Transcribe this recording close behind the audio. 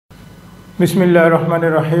বিসমিল্লাহির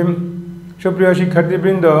রহমানির রহিম। সুপ্রিয়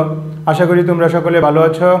শিক্ষার্থীবৃন্দ, আশা করি তোমরা সকলে ভালো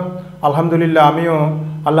আছো। আলহামদুলিল্লাহ, আমিও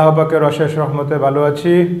আল্লাহ পাকের অশেষ রহমতে ভালো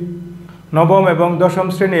আছি। নবম এবং দশম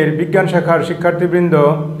শ্রেণীর বিজ্ঞান শাখার শিক্ষার্থীবৃন্দ,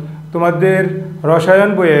 তোমাদের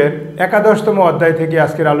রসায়ন বইয়ের 11তম অধ্যায় থেকে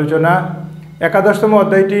আজকের আলোচনা। 11তম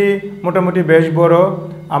অধ্যায়টি মোটামুটি বেশ বড়।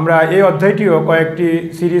 আমরা এই অধ্যায়টিও কয়েকটি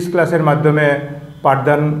সিরিজ ক্লাসের মাধ্যমে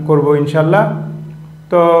পাঠদান করব ইনশাল্লাহ।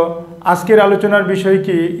 তো আজকের আলোচনার বিষয়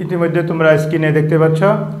কি ইতিমধ্যে তোমরা স্ক্রিনে দেখতে পাচ্ছ।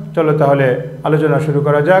 চলো তাহলে আলোচনা শুরু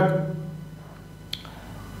করা যাক।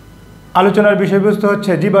 আলোচনার বিষয়বস্তু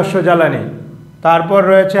হচ্ছে জীবাশ্ম জ্বালানি, তারপর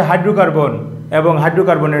রয়েছে হাইড্রোকার্বন এবং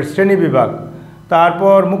হাইড্রোকার্বনের শ্রেণীবিভাগ,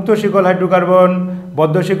 তারপর মুক্ত শিকল হাইড্রোকার্বন,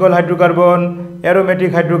 বদ্ধ শিকল হাইড্রোকার্বন,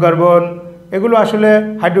 অ্যারোমেটিক হাইড্রোকার্বন, এগুলো আসলে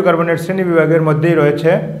হাইড্রোকার্বনের শ্রেণীবিভাগের মধ্যেই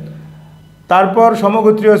রয়েছে। তারপর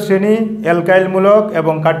সমগোত্রীয় শ্রেণী, অ্যালকাইলমূলক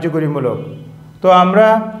এবং কার্যকরীমূলক। তো আমরা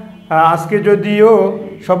আজকে যদিও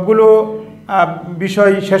সবগুলো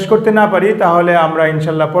বিষয় শেষ করতে না পারি, তাহলে আমরা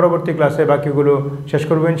ইনশাল্লাহ পরবর্তী ক্লাসে বাকিগুলো শেষ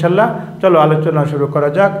করব ইনশাল্লাহ। চলো আলোচনা শুরু করা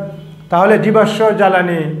যাক। তাহলে জীবাশ্ম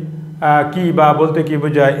জ্বালানি কি বা বলতে কি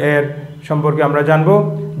বোঝায় এর সম্পর্কে আমরা জানব।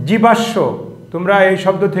 জীবাশ্ম, তোমরা এই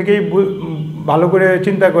শব্দ থেকেই ভালো করে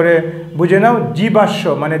চিন্তা করে বুঝে নাও। জীবাশ্ম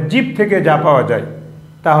মানে জীব থেকে যা পাওয়া যায়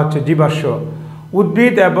তা হচ্ছে জীবাশ্ম।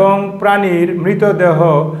 উদ্ভিদ এবং প্রাণীর মৃতদেহ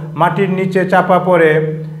মাটির নিচে চাপা পড়ে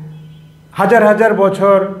হাজার হাজার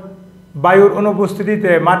বছর বায়ুর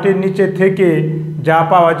অনুপস্থিতিতে মাটির নিচে থেকে যা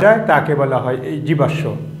পাওয়া যায় তাকে বলা হয় এই জীবাশ্ম।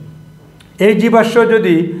 এই জীবাশ্ম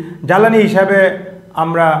যদি জ্বালানি হিসাবে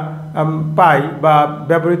আমরা পাই বা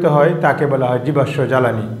ব্যবহৃত হয় তাকে বলা হয় জীবাশ্ম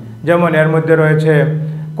জ্বালানি। যেমন এর মধ্যে রয়েছে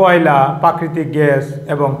কয়লা, প্রাকৃতিক গ্যাস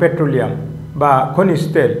এবং পেট্রোলিয়াম বা খনিজ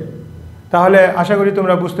তেল। তাহলে আশা করি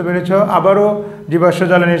তোমরা বুঝতে পেরেছ। আবারও জীবাশ্ম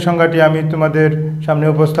জ্বালানির সংজ্ঞাটি আমি তোমাদের সামনে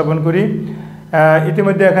উপস্থাপন করি।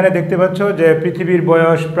 ইতিমধ্যে এখানে দেখতে পাচ্ছ যে পৃথিবীর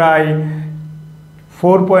বয়স প্রায়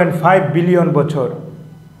 4.5 বিলিয়ন বছর।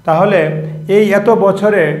 তাহলে এই এত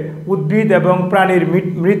বছরে উদ্ভিদ এবং প্রাণীর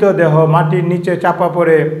মৃতদেহ মাটির নিচে চাপা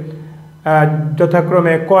পড়ে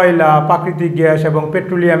যথাক্রমে কয়লা, প্রাকৃতিক গ্যাস এবং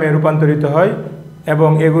পেট্রোলিয়ামে রূপান্তরিত হয় এবং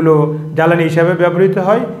এগুলো জ্বালানি হিসাবে ব্যবহৃত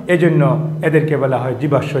হয়। এজন্য এদেরকে বলা হয়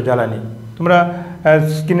জীবাশ্ম জ্বালানি। তোমরা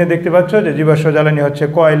স্ক্রিনে দেখতে পাচ্ছ যে জীবাশ্ম জ্বালানি হচ্ছে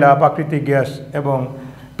কয়লা, প্রাকৃতিক গ্যাস এবং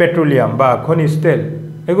পেট্রোলিয়াম বা খনিজ তেল।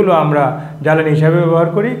 এগুলো আমরা জ্বালানি হিসাবে ব্যবহার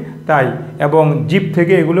করি তাই, এবং জীব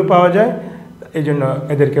থেকে এগুলো পাওয়া যায়, এই জন্য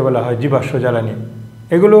এদেরকে বলা হয় জীবাশ্ম জ্বালানি।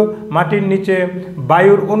 এগুলো মাটির নিচে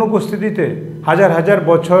বায়ুর অনুপস্থিতিতে হাজার হাজার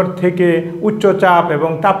বছর থেকে উচ্চ চাপ এবং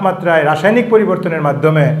তাপমাত্রায় রাসায়নিক পরিবর্তনের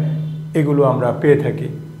মাধ্যমে এগুলো আমরা পেয়ে থাকি।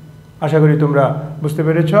 আশা করি তোমরা বুঝতে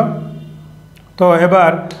পেরেছ। তো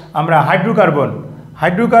এবার আমরা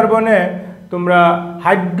হাইড্রোকার্বনে তোমরা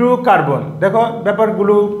হাইড্রোকার্বন দেখো,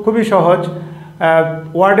 ব্যাপারগুলো খুবই সহজ,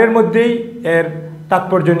 ওয়ার্ডের মধ্যেই এর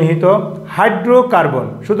তাৎপর্য নিহিত। হাইড্রোকার্বন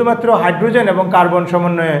শুধুমাত্র হাইড্রোজেন এবং কার্বন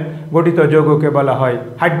সমন্বয়ে গঠিত যৌগকে বলা হয়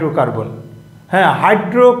হাইড্রোকার্বন। হ্যাঁ,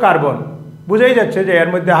 হাইড্রোকার্বন বোঝাই যাচ্ছে যে এর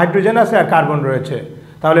মধ্যে হাইড্রোজেন আছে আর কার্বন রয়েছে।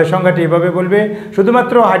 তাহলে সংজ্ঞাটি এভাবে বলবে,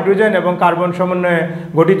 শুধুমাত্র হাইড্রোজেন এবং কার্বন সমন্বয়ে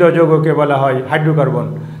গঠিত যৌগকে বলা হয় হাইড্রোকার্বন।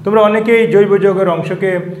 তোমরা অনেকেই জৈব যৌগের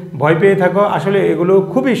অংশকে ভয় পেয়ে থাকো, আসলে এগুলো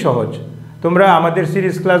খুবই সহজ। তোমরা আমাদের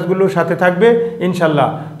সিরিজ ক্লাসগুলোর সাথে থাকবে, ইনশাল্লাহ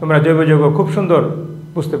তোমরা জৈব যৌগ খুব সুন্দর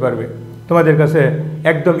বুঝতে পারবে, তোমাদের কাছে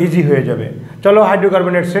একদম ইজি হয়ে যাবে। চলো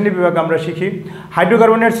হাইড্রোকার্বনের শ্রেণীবিভাগ আমরা শিখি।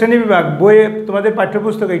 হাইড্রোকার্বনের শ্রেণীবিভাগ বইয়ে তোমাদের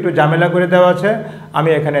পাঠ্যপুস্তকে একটু ঝামেলা করে দেওয়া আছে, আমি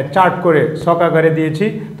এখানে চার্ট করে ছক আকারে দিয়েছি,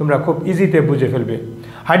 তোমরা খুব ইজিতে বুঝে ফেলবে।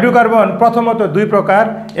 হাইড্রোকার্বন প্রথমত দুই প্রকার,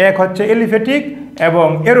 এক হচ্ছে এলিফ্যাটিক এবং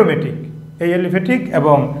অ্যারোমেটিক। এই এলিফ্যাটিক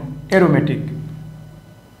এবং অ্যারোমেটিক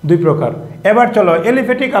দুই প্রকার। এবার চলো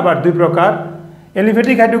এলিফ্যাটিক আবার দুই প্রকার,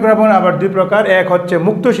 এলিফ্যাটিক হাইড্রোকার্বন আবার দুই প্রকার। এক হচ্ছে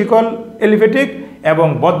মুক্ত শিকল এলিফ্যাটিক এবং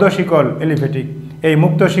বদ্ধ শিকল এলিফ্যাটিক। এই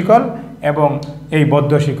মুক্ত শিকল এবং এই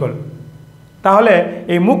বদ্ধ শিকল। তাহলে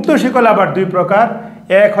এই মুক্ত শিকল আবার দুই প্রকার,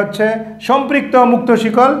 এক হচ্ছে সম্পৃক্ত মুক্ত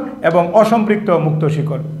শিকল এবং অসম্পৃক্ত মুক্ত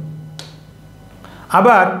শিকল।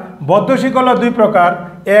 আবার বদ্ধ শিকলও দুই প্রকার,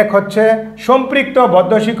 এক হচ্ছে সম্পৃক্ত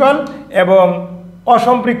বদ্ধ শিকল এবং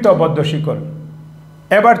অসম্পৃক্ত বদ্ধ শিকল।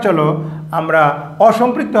 এবার চলো আমরা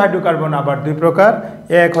অসম্পৃক্ত হাইড্রোকার্বন আবার দুই প্রকার,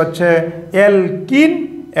 এক হচ্ছে অ্যালকিন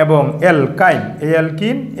এবং অ্যালকাইন। এই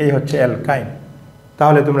অ্যালকিন, এই হচ্ছে অ্যালকাইন।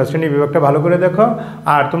 তাহলে তোমরা শ্রেণী বিভাগটা ভালো করে দেখো।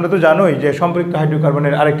 আর তোমরা তো জানোই যে সম্পৃক্ত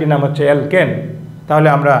হাইড্রোকার্বনের আরেকটি নাম হচ্ছে অ্যালকেন। তাহলে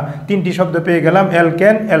আমরা তিনটি শব্দ পেয়ে গেলাম,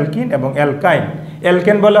 অ্যালকেন, অ্যালকিন এবং অ্যালকাইন।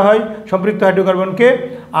 অ্যালকেন বলা হয় সম্পৃক্ত হাইড্রোকার্বনকে,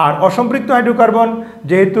 আর অসম্পৃক্ত হাইড্রোকার্বন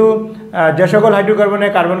যেহেতু যে সকল হাইড্রোকার্বনে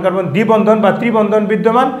কার্বন কার্বন দ্বিবন্ধন বা ত্রিবন্ধন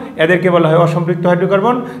বিদ্যমান, এদেরকে বলা হয় অসম্পৃক্ত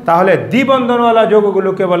হাইড্রোকার্বন। তাহলে দ্বিবন্ধনওয়ালা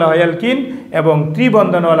যৌগগুলোকে বলা হয় অ্যালকিন এবং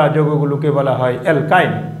ত্রিবন্ধনওয়ালা যৌগগুলোকে বলা হয়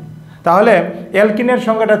অ্যালকাইন। তাহলে অ্যালকিনের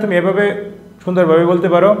সংজ্ঞাটা তুমি এভাবে সুন্দরভাবে বলতে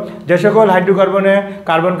পারো, যে সকল হাইড্রোকার্বনে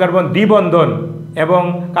কার্বন কার্বন দ্বিবন্ধন এবং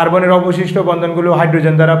কার্বনের অবশিষ্ট বন্ধনগুলো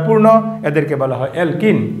হাইড্রোজেন দ্বারা পূর্ণ, এদেরকে বলা হয়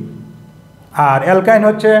অ্যালকিন। আর অ্যালকাইন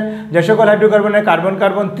হচ্ছে যে সকল হাইড্রোকার্বনে কার্বন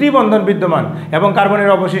কার্বন ত্রিবন্ধন বিদ্যমান এবং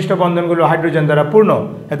কার্বনের অবশিষ্ট বন্ধনগুলো হাইড্রোজেন দ্বারা পূর্ণ,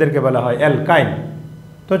 এদেরকে বলা হয় অ্যালকাইন।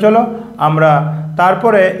 তো চলো আমরা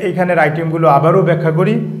তারপরে এইখানের আইটেমগুলো আবারও ব্যাখ্যা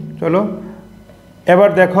করি। চলো এবার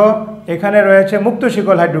দেখো, এখানে রয়েছে মুক্ত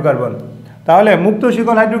শিকল হাইড্রোকার্বন। তাহলে মুক্ত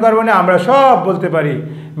শিকল হাইড্রোকার্বনে আমরা সব বলতে পারি,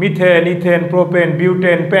 methane, ethane, propane,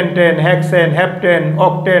 butane, pentane, hexane, heptane,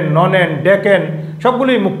 octane, ননেন, ডেকেন,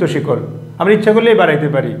 সবগুলোই মুক্ত শিকল, আমরা ইচ্ছা করলেই বাড়াইতে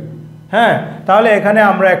পারি। হ্যাঁ, তাহলে এখানে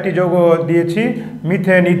আমরা একটি যৌগ দিয়েছি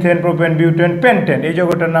methane, ethane, propane, butane, pentane. এই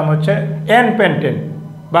যৌগটার নাম হচ্ছে এন পেন্টেন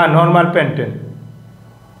বা নর্মাল পেন্টেন।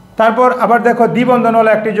 তারপর আবার দেখো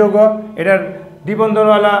দ্বিবন্ধনওয়ালা একটি যৌগ, এটার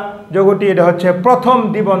দ্বিবন্ধনওয়ালা যৌগটি, এটা হচ্ছে প্রথম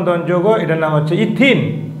দ্বিবন্ধন যৌগ, এটার নাম হচ্ছে ইথিন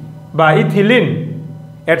বা ইথিলিন,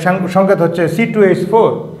 এর সংকেত হচ্ছে C2H4।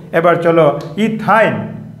 এবার চলো ইথাইন,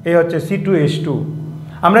 এই হচ্ছে C2H2।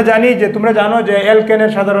 আমরা জানি যে, তোমরা জানো যে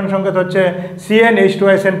অ্যালকেনের সাধারণ সংকেত হচ্ছে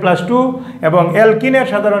CnH2SN+2 এবং অ্যালকিনের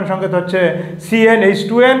সাধারণ সংকেত হচ্ছে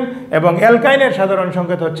CnH2n এবং অ্যালকাইনের সাধারণ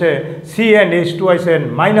সংকেত হচ্ছে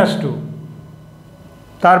CnH2SN-2।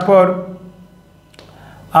 তারপর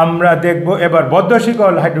আমরা দেখব এবার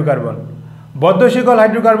বদ্ধশিকল হাইড্রোকার্বন। বদ্ধশিকল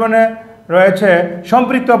হাইড্রোকার্বনে রয়েছে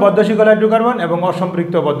সম্পৃক্ত বদ্ধশিকল হাইড্রোকার্বন এবং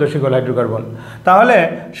অসম্পৃক্ত বদ্ধশিকল হাইড্রোকার্বন। তাহলে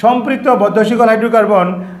সম্পৃক্ত বদ্ধশিকল হাইড্রোকার্বন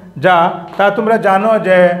যা, তা তোমরা জানো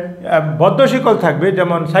যে বদ্ধশিকল থাকবে,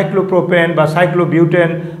 যেমন সাইক্লোপ্রোপেন বা সাইক্লোবিউটেন,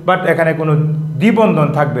 বাট এখানে কোনো দ্বিবন্ধন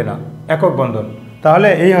থাকবে না, একক বন্ধন। তাহলে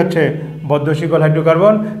এই হচ্ছে বদ্ধশিকল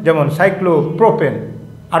হাইড্রোকার্বন, যেমন সাইক্লোপ্রোপেন।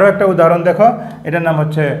 আরও একটা উদাহরণ দেখো, এটার নাম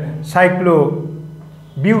হচ্ছে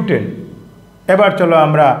সাইক্লোবিউটেন। এবার চলো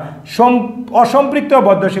আমরা অসম্পৃক্ত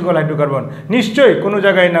বদ্ধশিকল হাইড্রোকার্বন। নিশ্চয়ই কোনো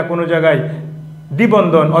জায়গায় না কোনো জায়গায়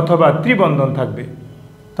দ্বিবন্ধন অথবা ত্রিবন্ধন থাকবে।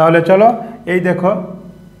 তাহলে চলো এই দেখো,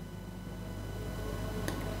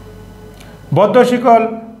 বদ্ধশিকল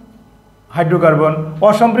হাইড্রোকার্বন,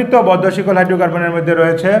 অসম্পৃক্ত বদ্ধশিকল হাইড্রোকার্বনের মধ্যে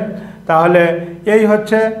রয়েছে, তাহলে এই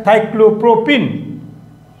হচ্ছে সাইক্লোপ্রোপিন।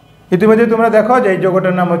 ইতিমধ্যে তোমরা দেখো যে এই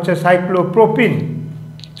যৌগটার নাম হচ্ছে সাইক্লোপ্রোপিন।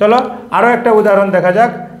 চলো আরও একটা উদাহরণ দেখা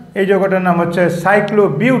যাক। এই যৌগটার নাম হচ্ছে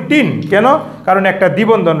সাইক্লোবিউটিন। কেন? কারণ একটা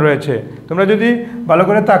দ্বিবন্ধন রয়েছে। তোমরা যদি ভালো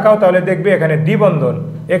করে তাকাও তাহলে দেখবে এখানে দ্বিবন্ধন,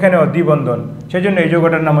 এখানেও দ্বিবন্ধন, সেই জন্য এই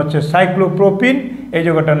যৌগটার নাম হচ্ছে সাইক্লোপ্রোপিন, এই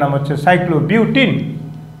যৌগটার নাম হচ্ছে সাইক্লোবিউটিন।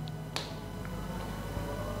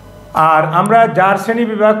 আর আমরা যার শ্রেণী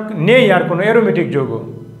বিভাগ নেই আর কোনো অ্যারোমেটিক যৌগ।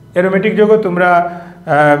 অ্যারোমেটিক যৌগ তোমরা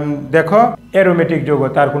দেখো, অ্যারোমেটিক যৌগ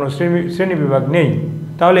তার কোনো শ্রেণী বিভাগ নেই।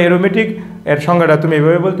 তাহলে অ্যারোমেটিক এর সংজ্ঞাটা তুমি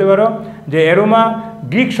এভাবে বলতে পারো যে অ্যারোমা,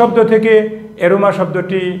 গ্রিক শব্দ থেকে অ্যারোমা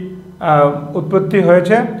শব্দটি উৎপত্তি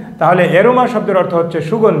হয়েছে। তাহলে অ্যারোমা শব্দের অর্থ হচ্ছে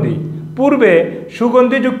সুগন্ধি। পূর্বে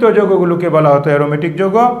সুগন্ধিযুক্ত যৌগগুলোকে বলা হতো অ্যারোমেটিক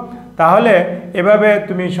যৌগ। তাহলে এভাবে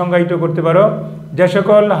তুমি সংজ্ঞায়িত করতে পারো, যে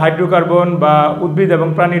সকল হাইড্রোকার্বন বা উদ্ভিদ এবং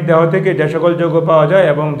প্রাণীর দেহ থেকে যে সকল যৌগ পাওয়া যায়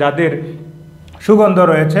এবং যাদের সুগন্ধ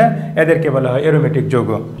রয়েছে, এদেরকে বলা হয় অ্যারোমেটিক যৌগ।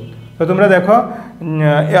 তো তোমরা দেখো,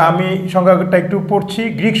 আমি সংজ্ঞাটা একটু পড়ছি।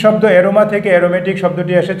 গ্রিক শব্দ অ্যারোমা থেকে অ্যারোমেটিক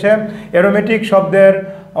শব্দটি এসেছে। অ্যারোমেটিক শব্দের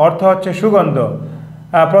অর্থ হচ্ছে সুগন্ধ।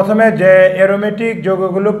 প্রথমে যে অ্যারোমেটিক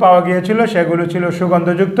যৌগগুলো পাওয়া গিয়েছিল সেগুলো ছিল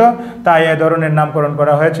সুগন্ধযুক্ত, তাই এ ধরনের নামকরণ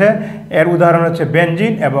করা হয়েছে। এর উদাহরণ হচ্ছে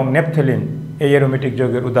বেনজিন এবং নেপথেলিন, এই অ্যারোমেটিক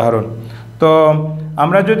যৌগের উদাহরণ। তো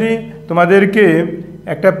আমরা যদি তোমাদেরকে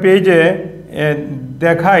একটা পেজে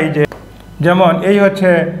দেখাই, যে যেমন এই হচ্ছে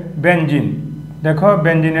বেনজিন, দেখো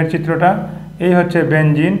বেনজিনের চিত্রটা, এই হচ্ছে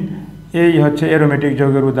বেনজিন, এই হচ্ছে অ্যারোমেটিক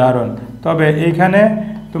যৌগের উদাহরণ। তবে এইখানে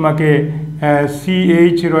তোমাকে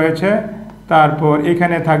CH রয়েছে, তারপর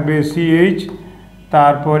এখানে থাকবে CH,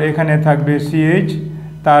 তারপর এখানে থাকবে CH,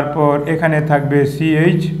 তারপর এখানে থাকবে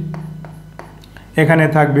CH, এখানে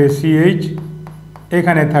থাকবে CH,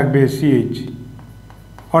 এখানে থাকবে CH,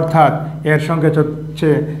 অর্থাৎ এর সংকেত হচ্ছে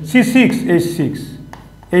C6H6।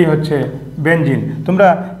 এই হচ্ছে বেনজিন। তোমরা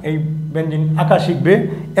এই বেনজিন আঁকা শিখবে।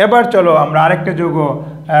 এবার চলো আমরা আরেকটা যৌগ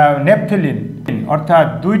নেপথেলিন, অর্থাৎ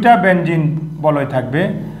দুইটা বেনজিন বলয় থাকবে।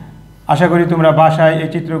 আশা করি তোমরা বাসায় এই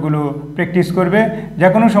চিত্রগুলো প্র্যাকটিস করবে, যে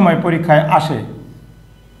কোনো সময় পরীক্ষায় আসে।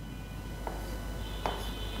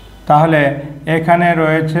 তাহলে এখানে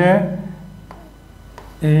রয়েছে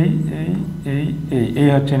এই এই এই এই এই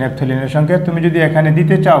হচ্ছে নেপথেলিনের সংকেত। তুমি যদি এখানে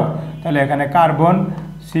দিতে চাও তাহলে এখানে কার্বন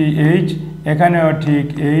CH, এখানেও ঠিক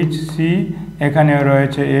HC, এখানেও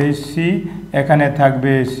রয়েছে HC, এখানে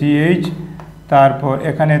থাকবে CH, তারপর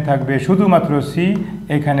এখানে থাকবে শুধুমাত্র C,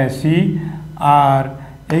 এখানে C, আর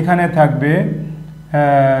এইখানে থাকবে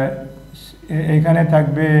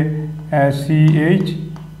CH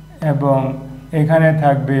এবং এখানে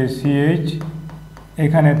থাকবে CH,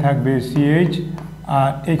 এখানে থাকবে CH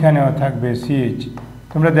আর এখানেও থাকবে CH।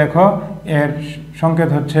 তোমরা দেখো এর সংকেত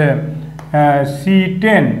হচ্ছে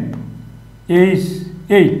C10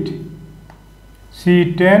 H8,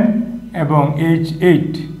 C10 এবং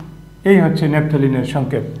H8, এই হচ্ছে ন্যাপথলিনের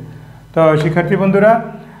সংকেত। তো শিক্ষার্থী বন্ধুরা,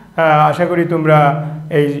 আশা করি তোমরা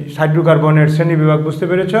এই হাইড্রোকার্বনের শ্রেণীবিভাগ বুঝতে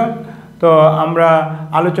পেরেছ। তো আমরা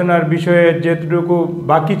আলোচনার বিষয়ে যেটুকু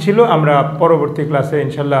বাকি ছিল আমরা পরবর্তী ক্লাসে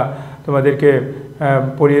ইনশাল্লাহ তোমাদেরকে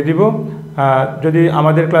পড়িয়ে দিব। যদি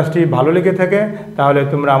আমাদের ক্লাসটি ভালো লেগে থাকে তাহলে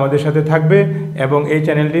তোমরা আমাদের সাথে থাকবে এবং এই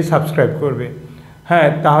চ্যানেলটি সাবস্ক্রাইব করবে। হ্যাঁ,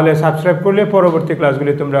 তাহলে সাবস্ক্রাইব করলে পরবর্তী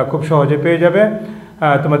ক্লাসগুলি তোমরা খুব সহজে পেয়ে যাবে।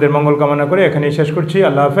 তোমাদের মঙ্গল কামনা করে এখানেই শেষ করছি।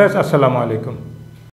 আল্লাহ হাফেজ, আসসালামু আলাইকুম।